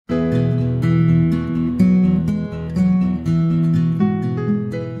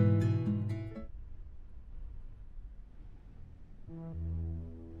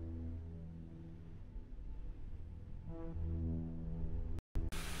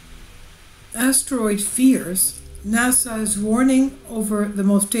Asteroid fears. NASA is warning over the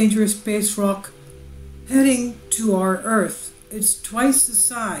most dangerous space rock heading to our Earth. It's twice the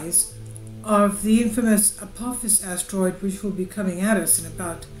size of the infamous Apophis asteroid, which will be coming at us in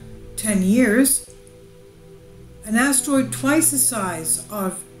about 10 years. An asteroid twice the size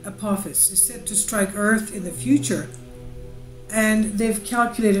of Apophis is set to strike Earth in the future, and they've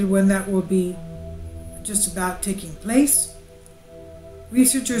calculated when that will be just about taking place.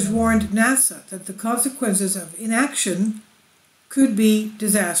 Researchers warned NASA that the consequences of inaction could be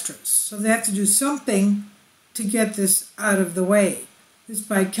disastrous, so they have to do something to get this out of the way. This is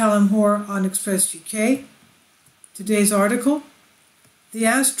by Callum Hoare on Express UK. Today's article: the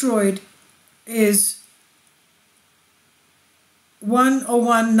asteroid is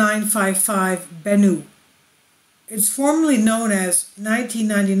 101955 Bennu. It's formerly known as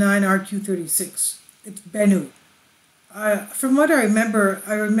 1999 RQ36. It's Bennu. From what I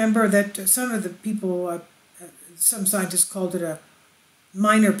remember that some of the people, some scientists called it a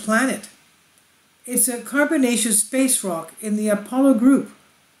minor planet. It's a carbonaceous space rock in the Apollo group,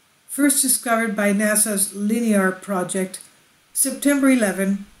 first discovered by NASA's Linear project, September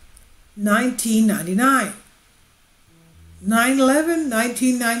 11, 1999.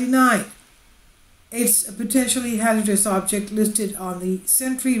 9/11/1999. It's a potentially hazardous object listed on the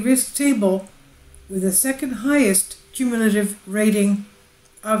Sentry Risk Table with the second highest cumulative rating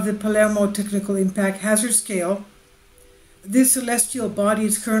of the Palermo Technical Impact Hazard Scale. This celestial body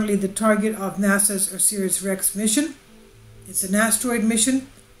is currently the target of NASA's OSIRIS-REx mission. It's an asteroid mission,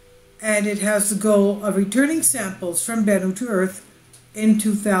 and it has the goal of returning samples from Bennu to Earth in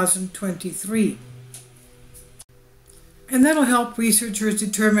 2023. And that'll help researchers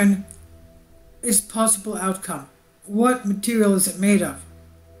determine its possible outcome. What material is it made of?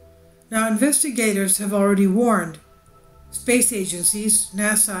 Now, investigators have already warned space agencies,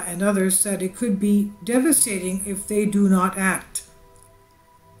 NASA and others, that it could be devastating if they do not act.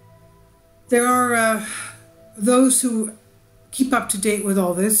 There are those who keep up to date with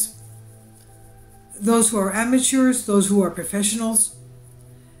all this, those who are amateurs, those who are professionals,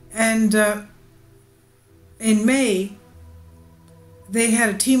 and in May, they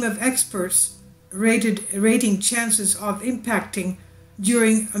had a team of experts rating chances of impacting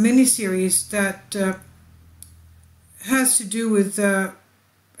during a miniseries that has to do with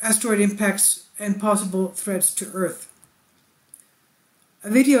asteroid impacts and possible threats to Earth.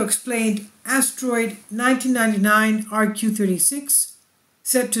 A video explained asteroid 1999 RQ36,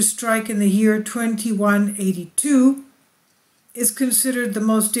 set to strike in the year 2182, is considered the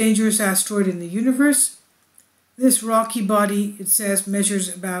most dangerous asteroid in the universe. This rocky body, it says, measures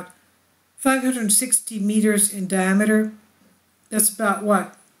about 560 meters in diameter. That's about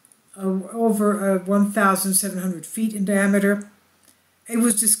what? Over 1,700 feet in diameter. It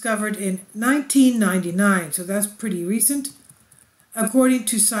was discovered in 1999, so that's pretty recent. According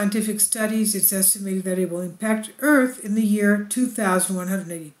to scientific studies, it's estimated that it will impact Earth in the year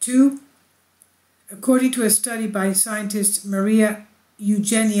 2182. According to a study by scientist Maria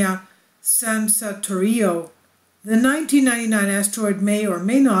Eugenia Sansatorio, the 1999 asteroid may or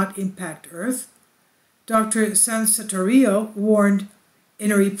may not impact Earth. Dr. Sansatorio warned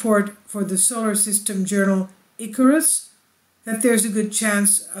in a report for the solar system journal Icarus that there's a good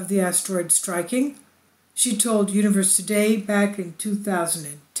chance of the asteroid striking. She told Universe Today back in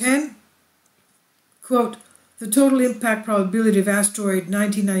 2010, quote, the total impact probability of asteroid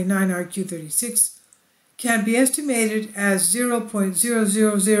 1999 RQ36 can be estimated as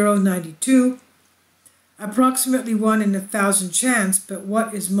 0.00092, approximately 1 in 1,000 chance, but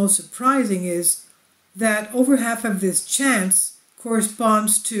what is most surprising is that over half of this chance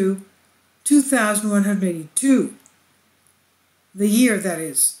corresponds to 2182, the year that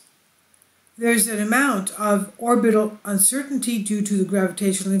is. There's an amount of orbital uncertainty due to the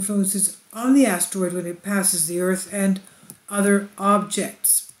gravitational influences on the asteroid when it passes the Earth and other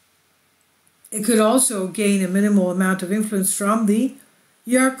objects. It could also gain a minimal amount of influence from the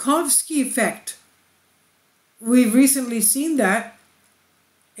Yarkovsky effect. We've recently seen that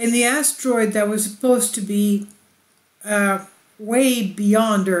in the asteroid that was supposed to be way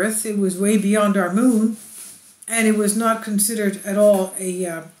beyond Earth. It was way beyond our moon, and it was not considered at all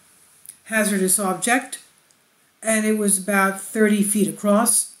a hazardous object, and it was about 30 feet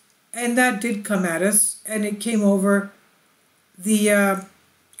across, and that did come at us, and it came over the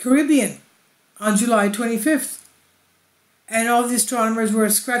Caribbean on July 25th. And all the astronomers were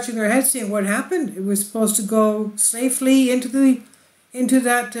scratching their heads saying, what happened? It was supposed to go safely into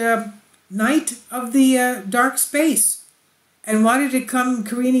that night of the dark space. And why did it come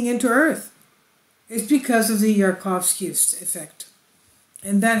careening into Earth? It's because of the Yarkovsky effect.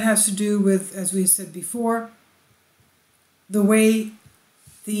 And that has to do with, as we said before, the way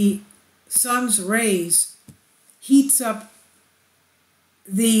the sun's rays heats up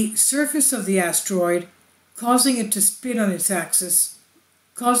the surface of the asteroid, causing it to spin on its axis,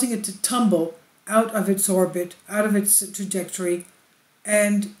 causing it to tumble out of its orbit, out of its trajectory,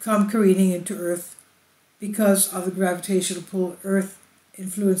 and come careening into Earth because of the gravitational pull Earth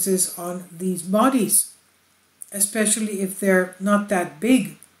influences on these bodies, especially if they're not that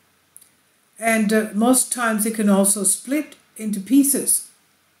big. And most times they can also split into pieces.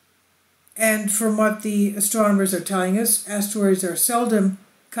 And from what the astronomers are telling us, asteroids are seldom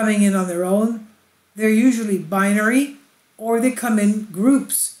coming in on their own. They're usually binary, or they come in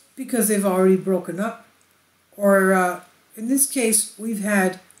groups because they've already broken up. Or in this case, we've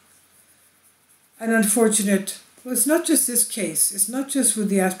had an unfortunate, well, it's not just this case. It's not just with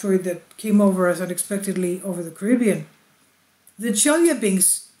the asteroid that came over us unexpectedly over the Caribbean. The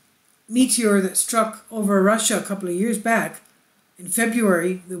Chelyabinsk meteor that struck over Russia a couple of years back, in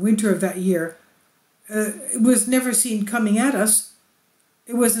February, the winter of that year, it was never seen coming at us.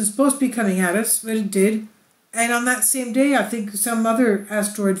 It wasn't supposed to be coming at us, but it did. And on that same day, I think some other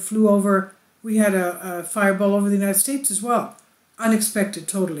asteroid flew over. We had a fireball over the United States as well. Unexpected,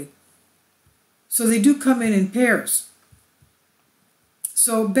 totally. So they do come in pairs.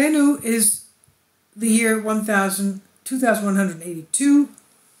 So Bennu is the year 2182.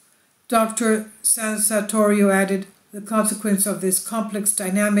 Dr. Sansatorio added, the consequence of this complex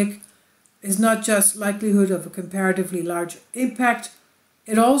dynamic is not just likelihood of a comparatively large impact,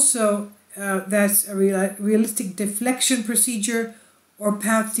 it also, that's a realistic deflection procedure or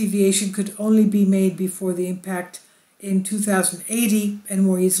path deviation could only be made before the impact in 2080 and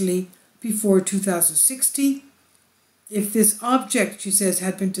more easily before 2060. If this object, she says,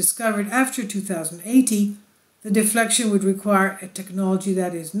 had been discovered after 2080, the deflection would require a technology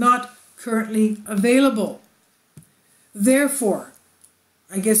that is not currently available. Therefore,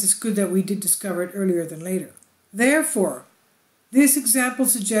 I guess it's good that we did discover it earlier than later. Therefore, this example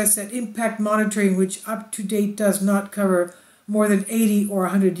suggests that impact monitoring, which up to date does not cover more than 80 or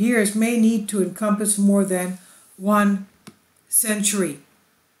 100 years, may need to encompass more than 1 century.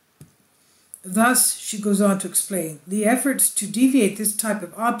 Thus, she goes on to explain, the efforts to deviate this type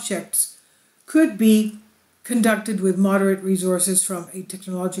of objects could be conducted with moderate resources from a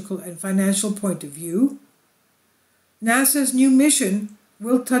technological and financial point of view. NASA's new mission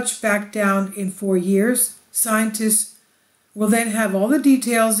will touch back down in 4 years. Scientists will then have all the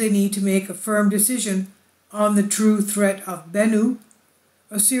details they need to make a firm decision on the true threat of Bennu.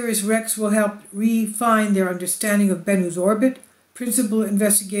 OSIRIS-REx will help refine their understanding of Bennu's orbit. Principal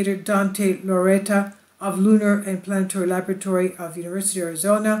investigator Dante Loretta of Lunar and Planetary Laboratory of University of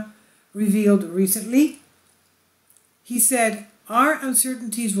Arizona revealed recently. He said, our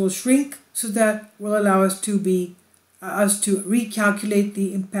uncertainties will shrink, so that will allow us to recalculate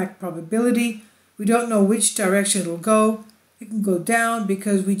the impact probability. We don't know which direction it'll go. It can go down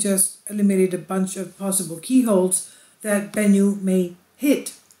because we just eliminated a bunch of possible keyholes that Bennu may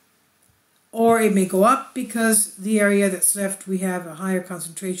hit. Or it may go up because the area that's left, we have a higher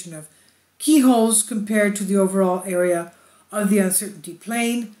concentration of keyholes compared to the overall area of the uncertainty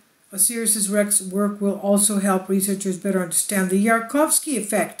plane. OSIRIS-REx work will also help researchers better understand the Yarkovsky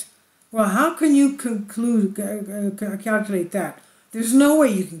effect. Well, how can you calculate that? There's no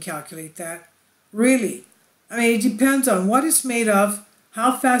way you can calculate that, really. I mean, it depends on what it's made of,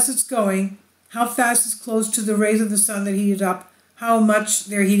 how fast it's going, how fast it's close to the rays of the sun that heat it up, how much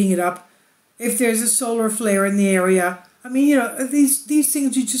they're heating it up, if there's a solar flare in the area. I mean, you know, these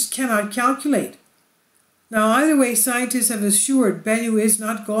things you just cannot calculate. Now, either way, scientists have assured Bennu is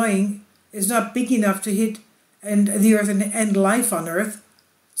not big enough to hit the Earth and end life on Earth.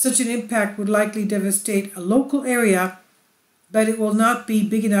 Such an impact would likely devastate a local area, but it will not be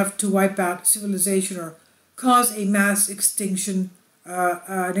big enough to wipe out civilization or cause a mass extinction,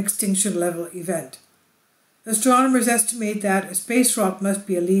 an extinction level event. Astronomers estimate that a space rock must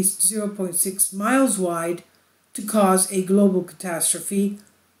be at least 0.6 miles wide to cause a global catastrophe.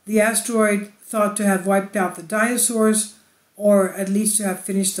 The asteroid, thought to have wiped out the dinosaurs, or at least to have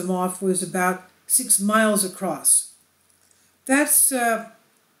finished them off, was about 6 miles across. That's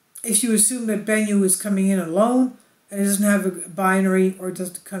if you assume that Bennu is coming in alone and it doesn't have a binary or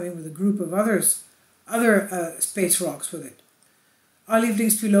doesn't come in with a group of other space rocks with it. I'll leave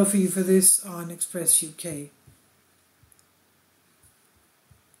links below for you for this on Express UK.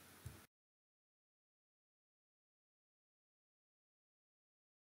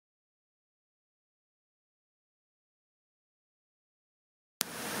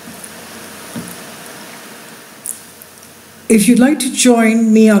 If you'd like to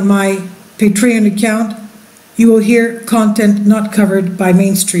join me on my Patreon account, you will hear content not covered by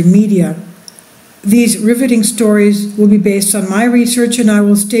mainstream media. These riveting stories will be based on my research, and I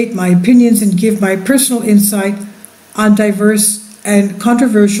will state my opinions and give my personal insight on diverse and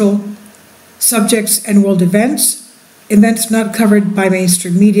controversial subjects and world events not covered by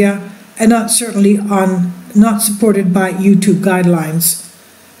mainstream media, and not supported by YouTube guidelines.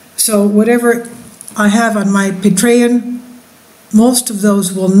 So whatever I have on my Patreon, most of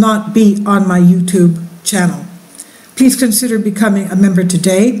those will not be on my YouTube channel. Please consider becoming a member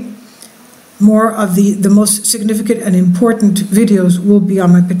today. More of the most significant and important videos will be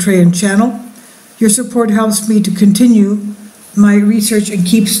on my Patreon channel. Your support helps me to continue my research and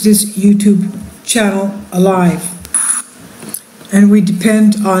keeps this YouTube channel alive. And we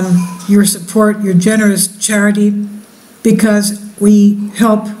depend on your support, your generous charity, because we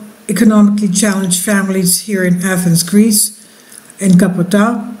help economically challenged families here in Athens, Greece, in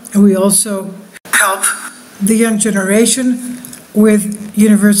Kapota, and we also help the young generation with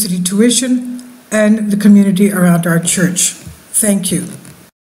university tuition and the community around our church. Thank you.